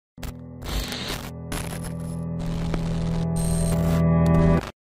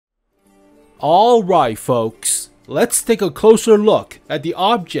Alright folks, let's take a closer look at the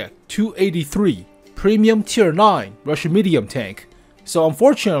𝘷.2 Premium Tier 9 Russian medium tank. So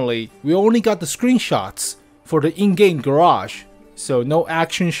unfortunately, we only got the screenshots for the in-game garage, so no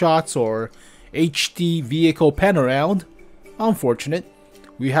action shots or HD vehicle pan around. Unfortunate.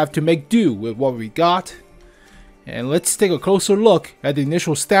 We have to make do with what we got. And let's take a closer look at the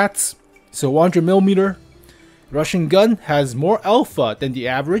initial stats. So 100mm Russian gun has more alpha than the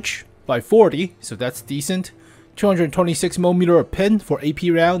average by 40, so that's decent. 226mm pin for AP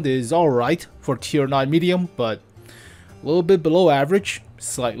round is alright for tier 9 medium, but a little bit below average,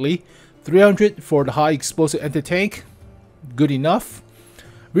 slightly. 300 for the high explosive anti-tank, good enough.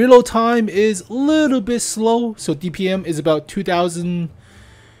 Reload time is a little bit slow, so DPM is about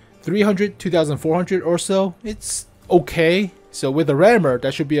 2300, 2400 or so. It's okay. So with a rammer,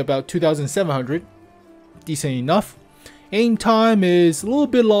 that should be about 2700. Decent enough. Aim time is a little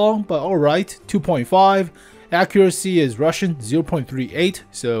bit long, but alright, 2.5. Accuracy is Russian, 0.38,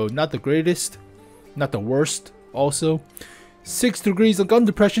 so not the greatest, not the worst also. 6 degrees of gun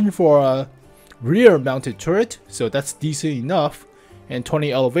depression for a rear mounted turret, so that's decent enough. And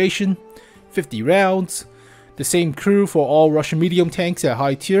 20 elevation, 50 rounds. The same crew for all Russian medium tanks at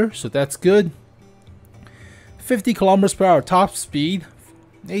high tier, so that's good. 50 km/h top speed,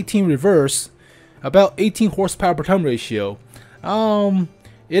 18 reverse. About 18 horsepower per ton ratio.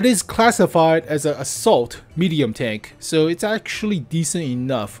 It is classified as an assault medium tank, so it's actually decent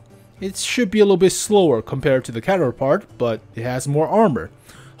enough. It should be a little bit slower compared to the counterpart, but it has more armor.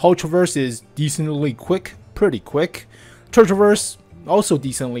 Hull traverse is decently quick, pretty quick. Turret traverse also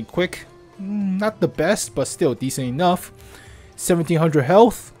decently quick. Not the best, but still decent enough. 1700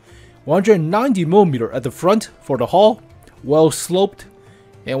 health, 190mm at the front for the hull, well sloped.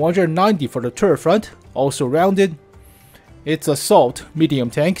 And 190 for the turret front, also rounded. It's assault medium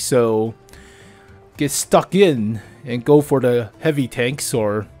tank, so get stuck in and go for the heavy tanks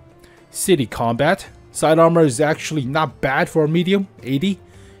or city combat. Side armor is actually not bad for a medium, 80.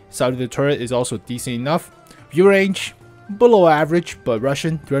 Side of the turret is also decent enough. View range, below average, but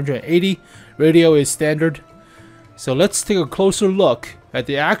Russian, 380. Radio is standard. So let's take a closer look at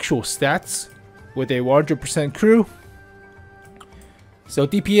the actual stats with a 100% crew. So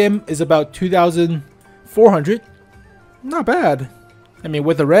DPM is about 2400. Not bad. I mean,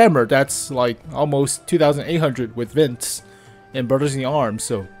 with a rammer, that's like almost 2800 with vents and brothers in the arms,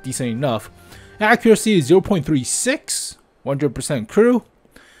 so decent enough. Accuracy is 0.36, 100% crew.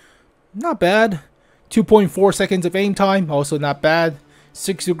 Not bad. 2.4 seconds of aim time, also not bad.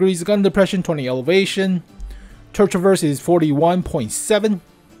 6 degrees of gun depression, 20 elevation. Turret traverse is 41.7.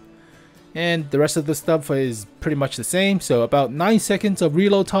 And the rest of the stuff is pretty much the same. So about 9 seconds of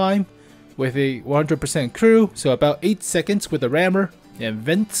reload time with a 100% crew. So about 8 seconds with a rammer and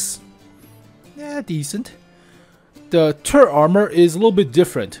vents. Yeah, decent. The turret armor is a little bit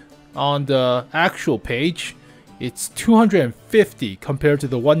different. On the actual page, it's 250 compared to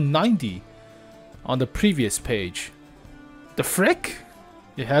the 190 on the previous page. The frick?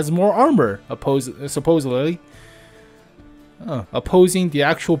 It has more armor, supposedly. Opposing the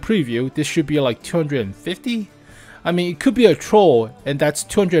actual preview, this should be like 250. I mean, it could be a troll, and that's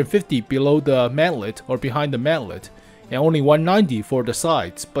 250 below the mantlet or behind the mantlet, and only 190 for the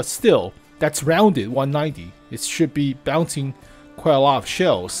sides. But still, that's rounded 190. It should be bouncing quite a lot of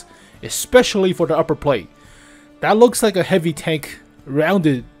shells, especially for the upper plate. That looks like a heavy tank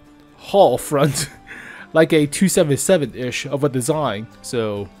rounded hull front, like a 277-ish of a design.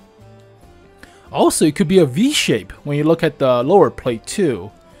 So. Also, it could be a V-shape when you look at the lower plate too.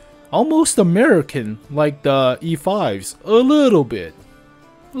 Almost American, like the E5s. A little bit.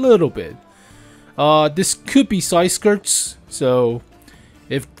 This could be side skirts. So,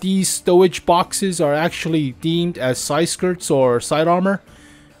 if these stowage boxes are actually deemed as side skirts or side armor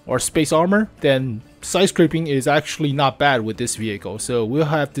or space armor, then side scraping is actually not bad with this vehicle. So, we'll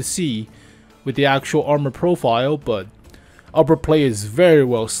have to see with the actual armor profile, but upper plate is very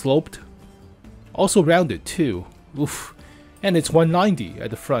well sloped. Also rounded too. Oof. And it's 190 at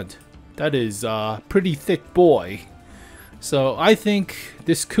the front. That is a pretty thick boy. So I think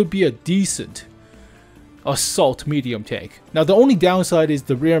this could be a decent assault medium tank. Now the only downside is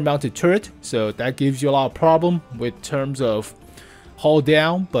the rear mounted turret, so that gives you a lot of problem with terms of hull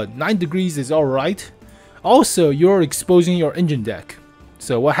down, but 9 degrees is alright. Also, you're exposing your engine deck.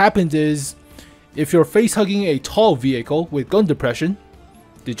 So what happens is, if you're face hugging a tall vehicle with gun depression,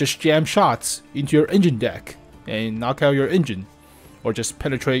 they just jam shots into your engine deck and knock out your engine, or just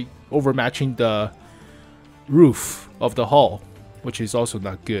penetrate, overmatching the roof of the hull, which is also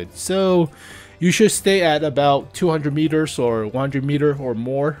not good. So you should stay at about 200 meters or 100 meter or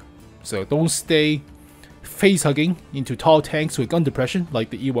more So don't stay face hugging into tall tanks with gun depression like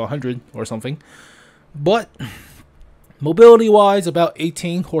the 𝘔100 or something. But mobility wise, about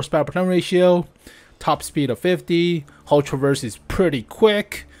 18 horsepower per ton ratio, top speed of 50, hull traverse is pretty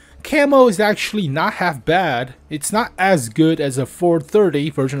quick. Camo is actually not half bad. It's not as good as a 430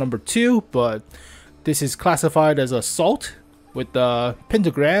 version number 2, but this is classified as assault with the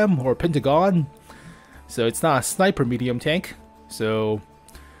pentagram or pentagon. So it's not a sniper medium tank. So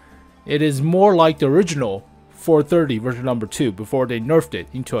it is more like the original 430 version number 2 before they nerfed it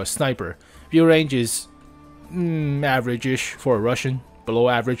into a sniper. View range is average-ish for a Russian, below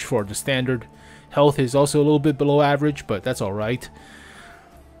average for the standard. Health is also a little bit below average, but that's alright.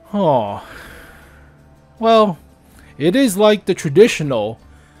 Oh, well, it is like the traditional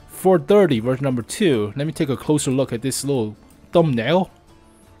 430 version number 2. Let me take a closer look at this little thumbnail.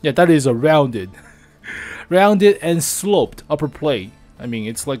 Yeah, that is a rounded and sloped upper plate. I mean,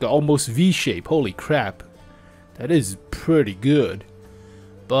 it's like an almost V shape. Holy crap, that is pretty good.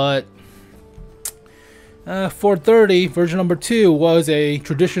 But 430 version number 2 was a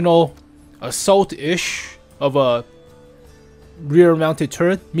traditional assault-ish of a rear-mounted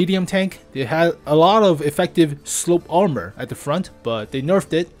turret medium tank. It had a lot of effective slope armor at the front, but they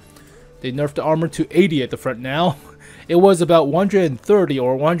nerfed it. They nerfed the armor to 80 at the front now. It was about 130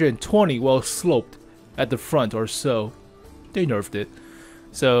 or 120 well sloped at the front or so. They nerfed it.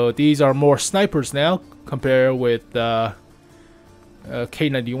 So these are more snipers now compared with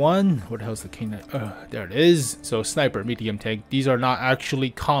K91. What the hell's the K9? There it is. So sniper medium tank. These are not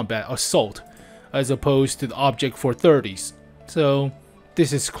actually combat assault as opposed to the object 430s. So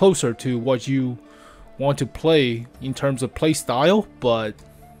this is closer to what you want to play in terms of play style, but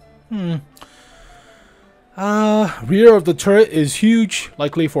rear of the turret is huge,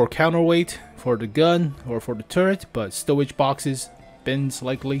 likely for counterweight for the gun or for the turret, but stowage boxes, bins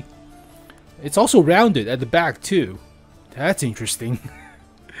likely. It's also rounded at the back too. That's interesting.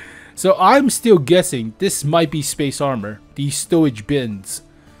 So I'm still guessing this might be space armor. These stowage bins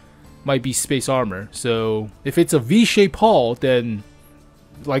might be space armor. So if it's a V-shaped hull, then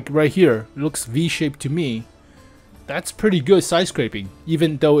like right here, it looks V-shaped to me. That's pretty good side scraping.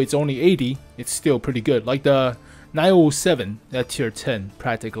 Even though it's only 80, it's still pretty good. Like the 907 at tier 10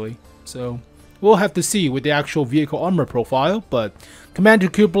 practically. So we'll have to see with the actual vehicle armor profile, but Commander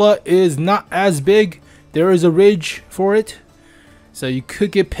Cupola is not as big. There is a ridge for it, so you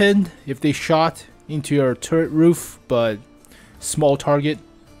could get pinned if they shot into your turret roof, but small target.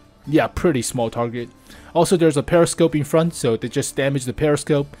 Yeah, pretty small target. Also, there's a periscope in front, so they just damage the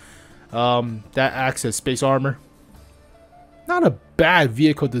periscope. That acts as space armor. Not a bad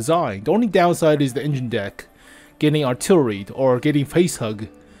vehicle design. The only downside is the engine deck getting artillery or getting face hug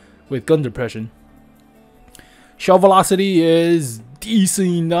with gun depression. Shell velocity is decent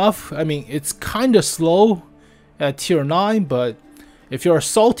enough. I mean, it's kind of slow at tier 9, but if you're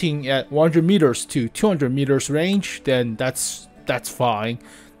assaulting at 100 meters to 200 meters range, then that's fine.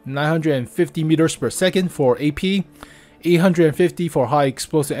 950 meters per second for AP, 850 for high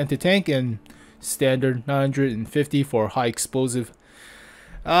explosive anti-tank, and standard 950 for high explosive.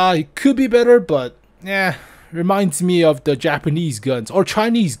 It could be better, but yeah, reminds me of the Japanese guns or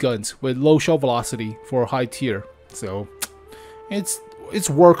Chinese guns with low shell velocity for high tier. So it's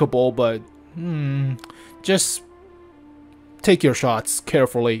workable, but just take your shots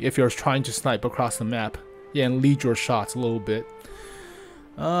carefully if you're trying to snipe across the map. Yeah, and lead your shots a little bit.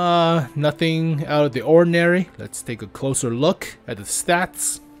 Nothing out of the ordinary. Let's take a closer look at the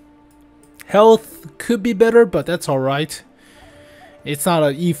stats. Health could be better, but that's alright. It's not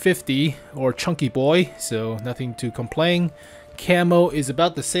an E50 or chunky boy, so nothing to complain. Camo is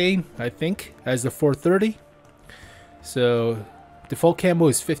about the same, I think, as the 430. So default camo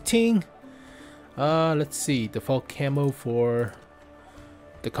is 15. Let's see, default camo for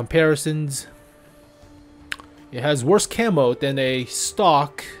the comparisons. It has worse camo than a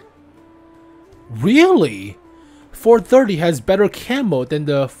stock. Really? 430 has better camo than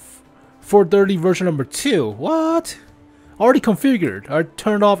the 430 version number 2. What? Already configured. I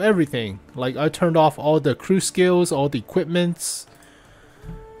turned off everything. Like, I turned off all the crew skills, all the equipments.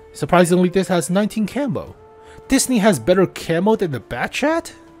 Surprisingly, this has 19 camo. Disney has better camo than the Bat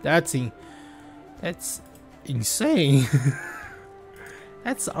Chat? That's insane.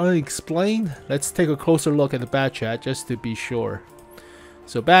 That's unexplained. Let's take a closer look at the Bat Chat just to be sure.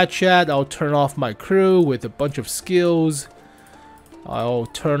 So Bat Chat, I'll turn off my crew with a bunch of skills. I'll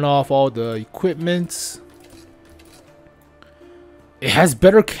turn off all the equipments. It has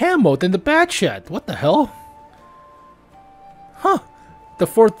better camo than the Bat Chat. What the hell? Huh. The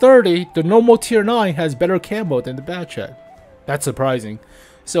 430, the normal tier 9 has better camo than the Bat Chat. That's surprising.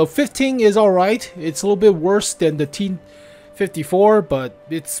 So 15 is alright. It's a little bit worse than the T54, but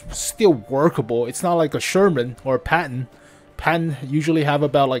it's still workable. It's not like a Sherman or a Patton. Patton usually have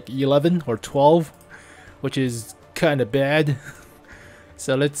about like 11 or 12, which is kind of bad.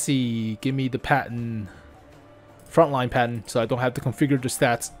 So let's see. Give me the Patton, frontline Patton, so I don't have to configure the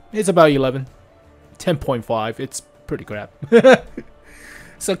stats. It's about 11, 10.5. It's pretty crap.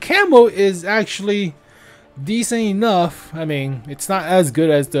 So camo is actually decent enough. I mean, it's not as good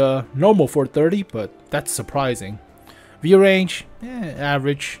as the normal 430, but that's surprising. View range,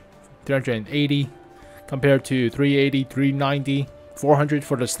 average, 380 compared to 380, 390, 400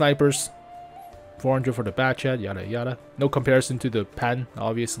 for the snipers, 400 for the Batchat, yada yada. No comparison to the Patton,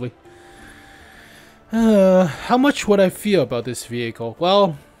 obviously. How much would I feel about this vehicle?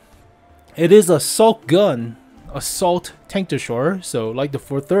 Well, it is assault gun, assault tank destroyer, so like the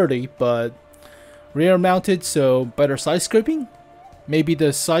 430, but rear mounted, so better side scraping. Maybe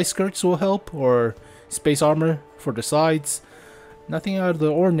the side skirts will help, or space armor for the sides. Nothing out of the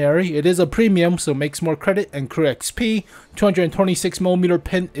ordinary. It is a premium, so makes more credit and crew XP. 226mm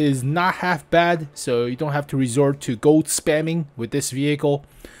pin is not half bad, so you don't have to resort to gold spamming with this vehicle.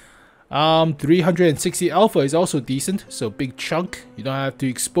 360 alpha is also decent, so big chunk. You don't have to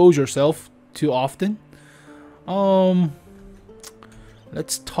expose yourself too often.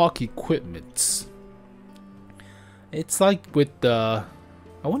 Let's talk equipment. It's like with the...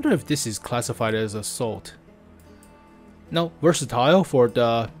 I wonder if this is classified as assault. No, versatile for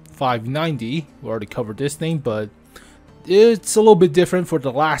the 590. We already covered this thing, but it's a little bit different for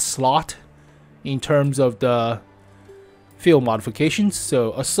the last slot in terms of the field modifications.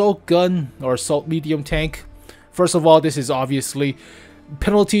 So assault gun or assault medium tank. First of all, this is obviously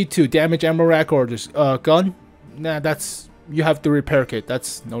penalty to damage ammo rack or this gun. Nah, that's, you have the repair kit.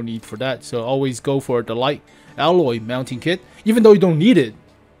 That's no need for that. So always go for the light alloy mounting kit, even though you don't need it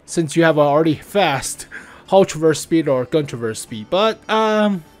since you have already fast hull traverse speed or gun traverse speed. But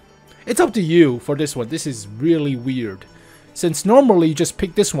it's up to you for this one. This is really weird, since normally you just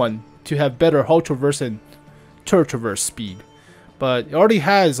pick this one to have better hull traverse and turret traverse speed, but it already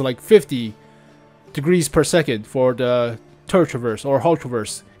has like 50 degrees per second for the turret traverse or hull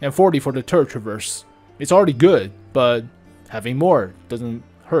traverse and 40 for the turret traverse. It's already good, but having more doesn't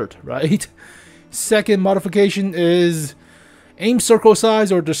hurt, right? Second modification is aim circle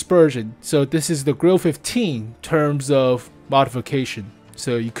size or dispersion. So this is the grill 15 terms of modification.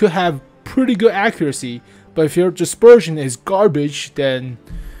 So you could have pretty good accuracy, but if your dispersion is garbage, then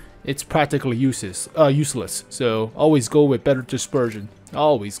it's practically useless. So always go with better dispersion.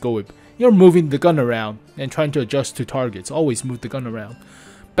 Always go with, you're moving the gun around and trying to adjust to targets. Always move the gun around.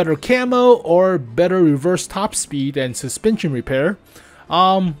 Better camo or better reverse top speed and suspension repair.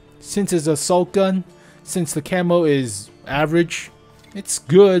 Since it's an assault gun, since the camo is average, it's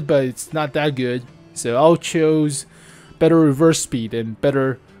good, but it's not that good. So I'll choose better reverse speed and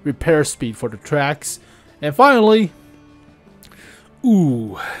better repair speed for the tracks. And finally,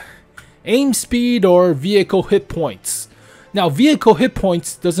 aim speed or vehicle hit points. Now vehicle hit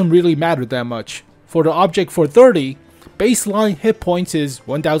points doesn't really matter that much. For the Object 430, baseline hit points is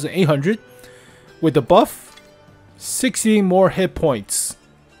 1800. With the buff, 60 more hit points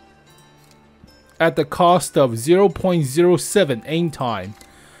at the cost of 0.07 aim time.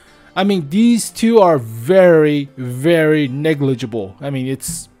 I mean, these two are very, very negligible. I mean,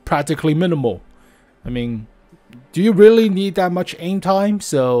 it's practically minimal. I mean, do you really need that much aim time?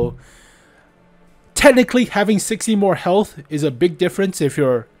 So technically having 60 more health is a big difference if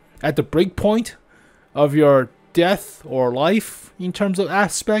you're at the break point of your death or life in terms of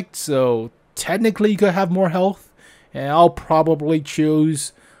aspect. So technically you could have more health, and I'll probably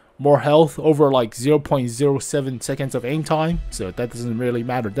choose more health over like 0.07 seconds of aim time, so that doesn't really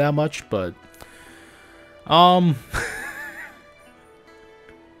matter that much. But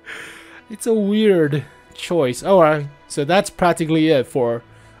it's a weird choice. Alright, so that's practically it for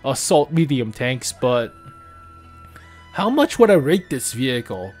assault medium tanks. But how much would I rate this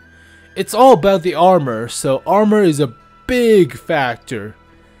vehicle? It's all about the armor, so armor is a big factor,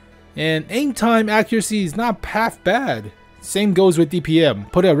 and aim time accuracy is not half bad. Same goes with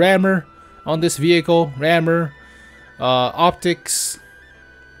DPM. Put a rammer on this vehicle, rammer, optics,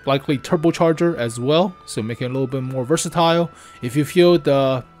 likely turbocharger as well, so make it a little bit more versatile. If you feel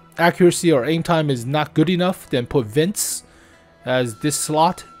the accuracy or aim time is not good enough, then put vents as this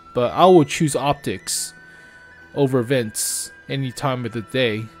slot, but I will choose optics over vents any time of the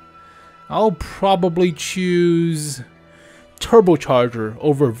day. I'll probably choose turbocharger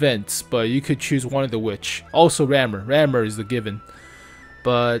over vents, but you could choose one of the which. Also rammer. Rammer is the given.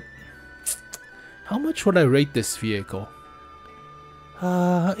 But how much would I rate this vehicle?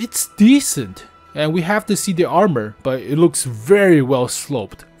 It's decent, and we have to see the armor, but it looks very well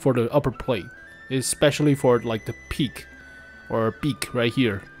sloped for the upper plate, especially for like the peak or beak right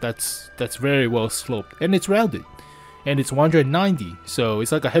here. That's very well sloped, and it's rounded, and it's 190, so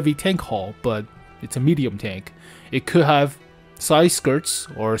it's like a heavy tank hull, but it's a medium tank. It could have side skirts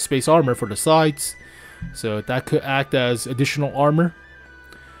or space armor for the sides, so that could act as additional armor.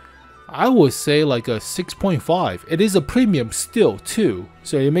 I would say like a 6.5. It is a premium still too,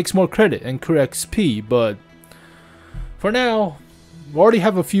 so it makes more credit and correct XP, but for now, we already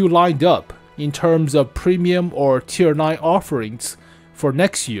have a few lined up in terms of premium or tier 9 offerings for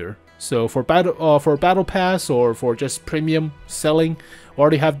next year. So for battle pass or for just premium selling, we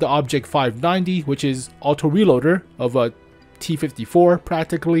already have the Object 590, which is auto reloader of a T54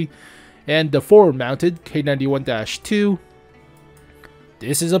 practically, and the forward mounted K91-2.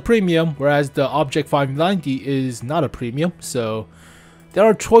 This is a premium, whereas the Object 590 is not a premium, so there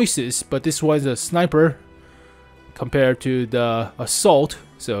are choices, but this one's a sniper compared to the assault,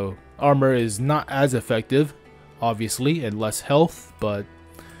 so armor is not as effective, obviously, and less health, but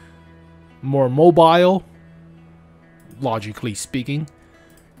more mobile, logically speaking,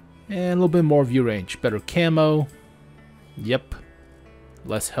 and a little bit more view range, better camo, yep,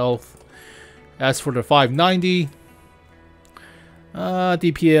 less health. As for the 590,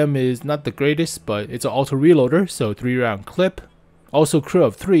 DPM is not the greatest, but it's an auto reloader, so 3-round clip. Also crew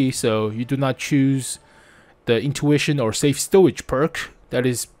of 3, so you do not choose the intuition or safe stowage perk. That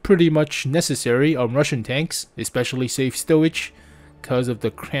is pretty much necessary on Russian tanks, especially safe stowage, because of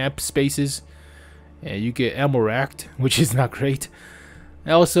the cramped spaces, and you get ammo racked, which is not great.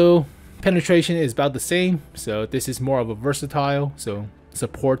 And also, penetration is about the same, so this is more of a versatile, so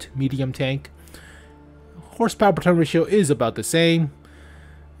support medium tank. Horsepower per ton ratio is about the same.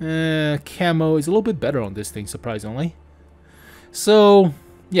 Camo is a little bit better on this thing, surprisingly. So,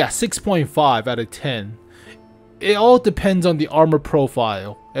 yeah, 6.5 out of 10. It all depends on the armor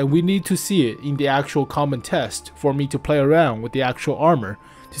profile, and we need to see it in the actual common test for me to play around with the actual armor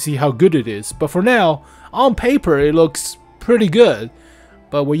to see how good it is. But for now, on paper, it looks pretty good.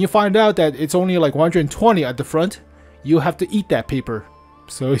 But when you find out that it's only like 120 at the front, you have to eat that paper.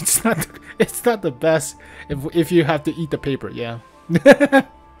 So it's not the best if you have to eat the paper, yeah.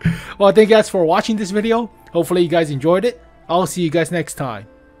 Well, thank you guys for watching this video. Hopefully you guys enjoyed it. I'll see you guys next time.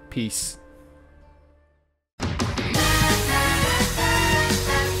 Peace.